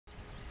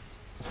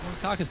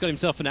KaKa's got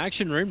himself an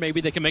action room.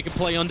 Maybe they can make a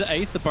play onto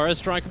Ace. The Burrow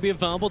Strike will be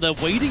available. They're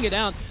waiting it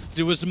out to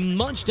do as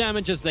much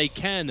damage as they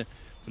can.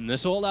 And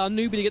this will allow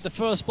Newbee to get the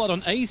first blood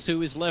on Ace,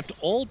 who is left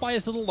all by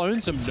his little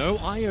lonesome. No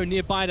IO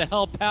nearby to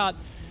help out.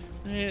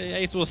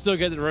 Ace will still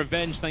get the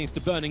revenge thanks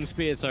to Burning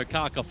Spear, so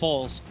KaKa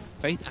falls.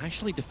 Faith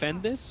actually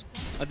defend this?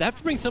 They have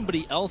to bring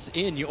somebody else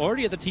in. You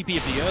already have the TP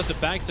of the Ursa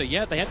back, so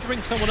yeah, they have to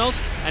bring someone else,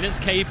 and it's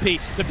KP.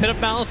 The Pit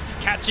of Malice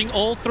catching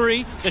all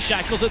three. The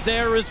Shackles are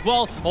there as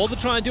well. All they're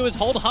trying to do is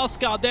hold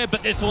Huskar there,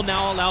 but this will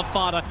now allow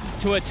FATA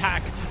to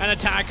attack and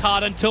attack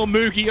hard until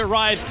Moogy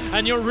arrives,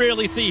 and you'll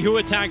really see who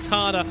attacks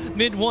harder.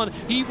 MidOne,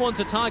 he wants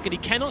a target. He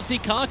cannot see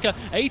KaKa.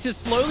 Ace is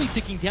slowly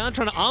ticking down,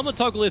 trying to armor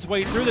toggle his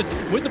way through this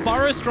with the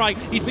Burrow Strike.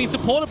 He's been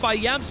supported by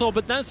YapzOr,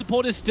 but that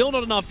support is still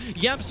not enough.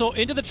 YapzOr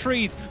into the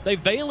trees. They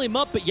veil him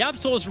up, but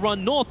YapzOr's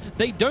run north.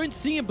 They don't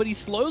see him, but he's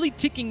slowly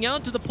ticking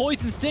out to the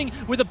Poison Sting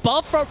with a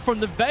buff up from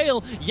the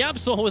Veil.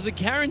 YapzOr was a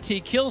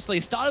guaranteed kill, so they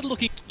started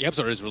looking.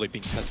 YapzOr is really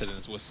being tested in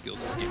his Wisp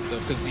skills this game, though,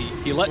 because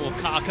he let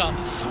KaKa.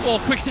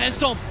 Oh, quick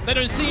Sandstorm. They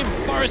don't see him.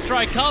 Burrow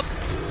Strike up.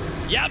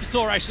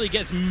 YapzOr actually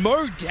gets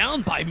mowed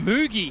down by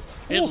Moogy.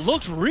 It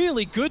looked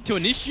really good to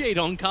initiate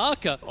on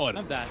KaKa. Oh, I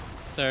love that.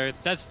 So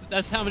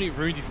that's how many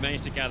runes he's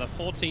managed to gather.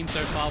 14 so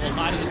far. Well,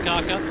 Midas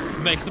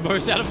KaKa makes the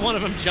most out of one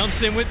of them.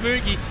 Jumps in with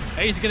Moogy.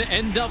 He's going to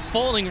end up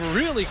falling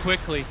really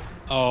quickly.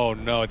 Oh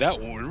no,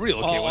 that one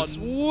relocate was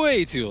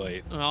way too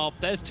late. Oh,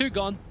 there's two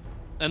gone.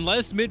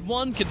 Unless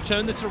MidOne can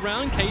turn this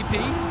around.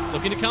 KP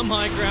looking to come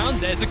high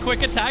ground. There's a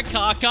quick attack.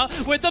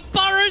 KaKa with the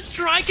Burrow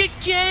Strike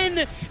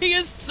again. He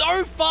is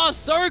so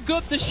fast, so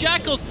good. The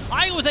Shackles,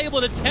 I was able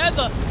to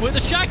tether with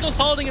the Shackles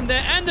holding him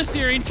there and the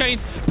Searing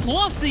Chains,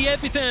 plus the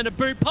Epicenter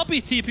boot.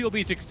 Puppey's TP will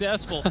be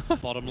successful.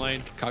 Bottom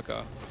lane.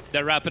 KaKa.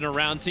 They're wrapping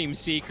around Team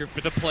Secret,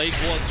 but the Plague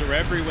Wards are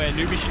everywhere.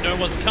 Newbee should know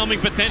what's coming,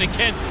 but then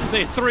again,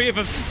 the three of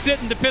them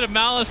sit in the Pit of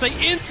Malice. They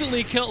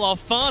instantly kill off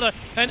FATA,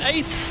 and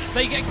Ace,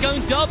 they get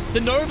gunked up. The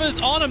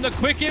Nova's on him. They're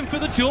quick in for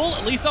the duel.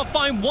 At least they'll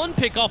find one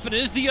pick off, and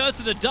it is the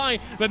Ursa to die.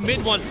 But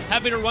MidOne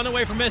having to run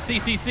away from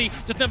Sccc.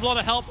 Doesn't have a lot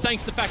of help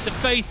thanks to the fact that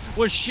Faith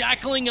was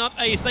shackling up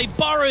Ace. They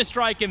Burrow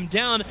Strike him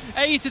down.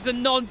 Ace is a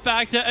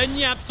non-factor, and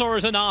YapzOr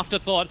is an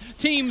afterthought.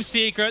 Team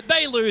Secret,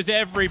 they lose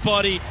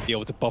everybody. Be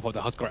able to buff up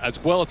the Huskar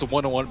as well as a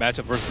one-on-one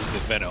matchup versus the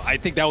Venom. I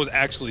think that was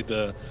actually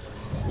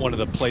one of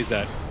the plays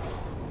that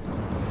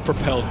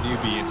propelled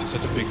Newbee into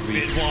such a big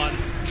lead. MidOne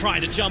trying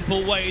to jump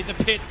away. The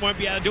Pit won't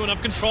be able to do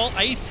enough control.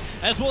 Ace,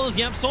 as well as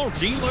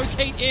YapzOr,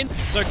 relocate in.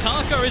 So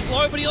KaKa is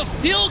low, but he'll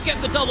still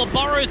get the double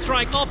Burrow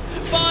Strike off.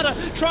 FATA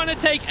trying to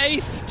take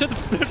Ace to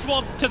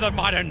the,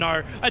 I don't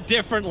know, a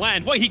different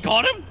land. Wait, he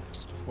got him?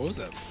 What was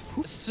that?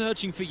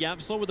 Searching for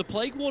YapzOr with the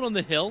Plague Ward on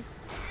the hill.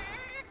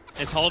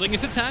 It's holding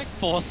his attack,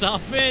 forced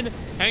up in,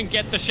 and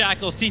get the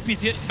Shackles.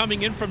 TP's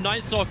coming in from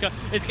Night Stalker.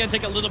 It's going to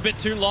take a little bit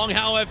too long,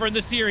 however, and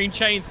the Searing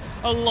Chains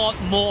a lot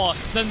more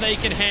than they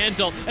can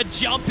handle. A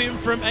jump in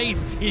from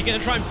Ace. He's going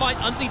to try and fight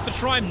underneath the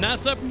Shrine.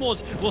 Mass Serpent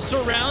Wards will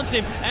surround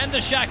him, and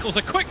the Shackles,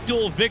 a quick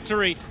duel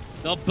victory.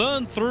 They'll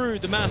burn through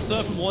the Mass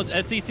Serpent Wards.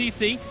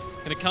 Sccc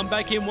going to come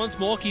back in once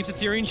more, keeps the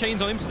Searing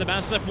Chains on him, so the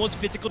Mass Serpent Ward's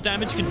physical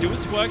damage can do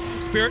its work.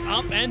 Spirit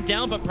up and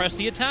down, but press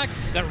the attack.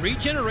 That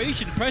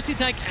regeneration, press the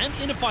attack and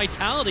inner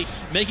vitality,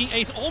 making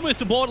Ace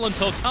almost immortal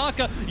until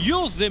KaKa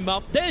uses him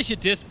up. There's your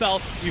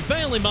Dispel. You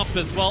veil him up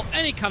as well.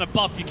 Any kind of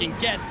buff you can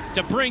get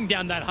to bring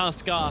down that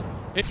Huskar.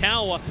 It's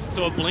tower,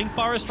 so a Blink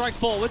Burrow Strike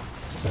forward.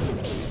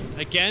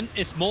 Again,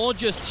 it's more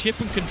just chip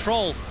and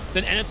control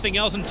than anything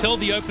else until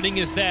the opening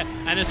is there.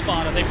 And as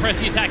FATA, they press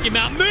the attack him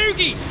out.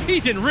 Moogy,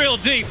 he's in real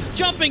deep.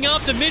 Jumping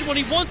up to mid when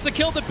he wants to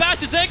kill the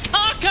Bashes there.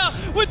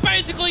 KaKa with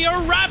basically a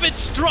Ravage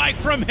Strike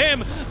from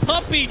him.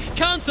 Puppey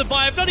can't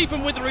survive, not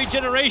even with the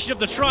regeneration of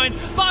the Shrine.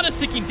 FATA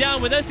sticking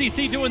down with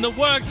Sccc doing the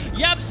work.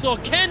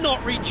 YapzOr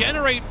cannot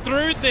regenerate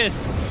through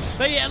this.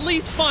 They at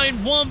least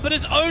find one, but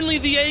it's only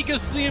the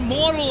Aegis, the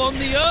Immortal on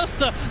the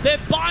Ursa. They're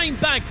buying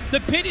back.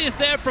 The Pit is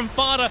there from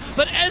FATA,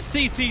 but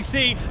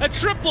Sccc, a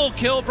triple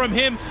kill from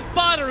him.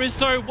 FATA is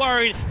so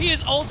worried. He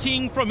is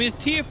ulting from his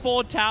tier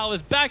 4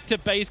 towers back to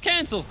base.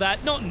 Cancels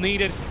that, not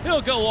needed.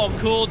 It'll go on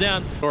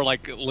cooldown. Or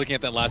like looking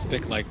at that last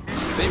pick, like,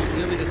 they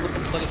really just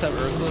let us have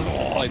Ursa?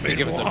 Oh, I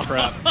think it was a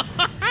trap.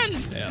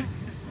 Yeah.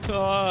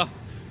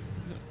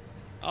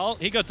 Oh,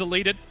 he got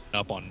deleted.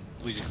 Up on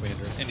Legion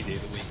Commander any day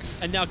of the week.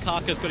 And now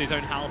KaKa's got his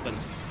own Halberd.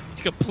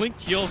 He's got Blink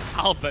heals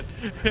Halberd.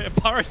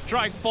 Burrow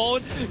Strike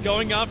forward,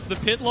 going after the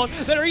Pit Lord.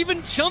 They're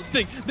even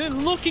jumping. They're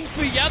looking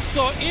for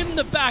YapzOr in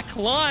the back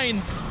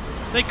lines.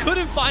 They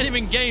couldn't find him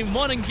in game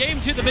 1. In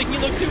game 2, they're making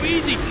it look too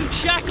easy.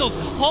 Shackles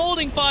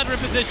holding FATA in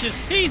position.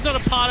 He's not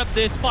a part of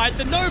this fight.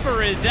 The Nova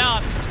is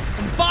out.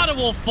 And FATA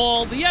will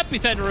fall. The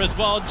Epicenter as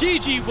well.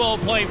 GG, well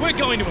played. We're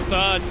going to a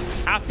third.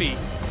 Happy.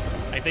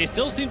 Like, they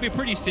still seem to be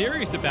pretty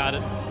serious about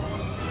it.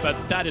 But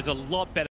that is a lot better.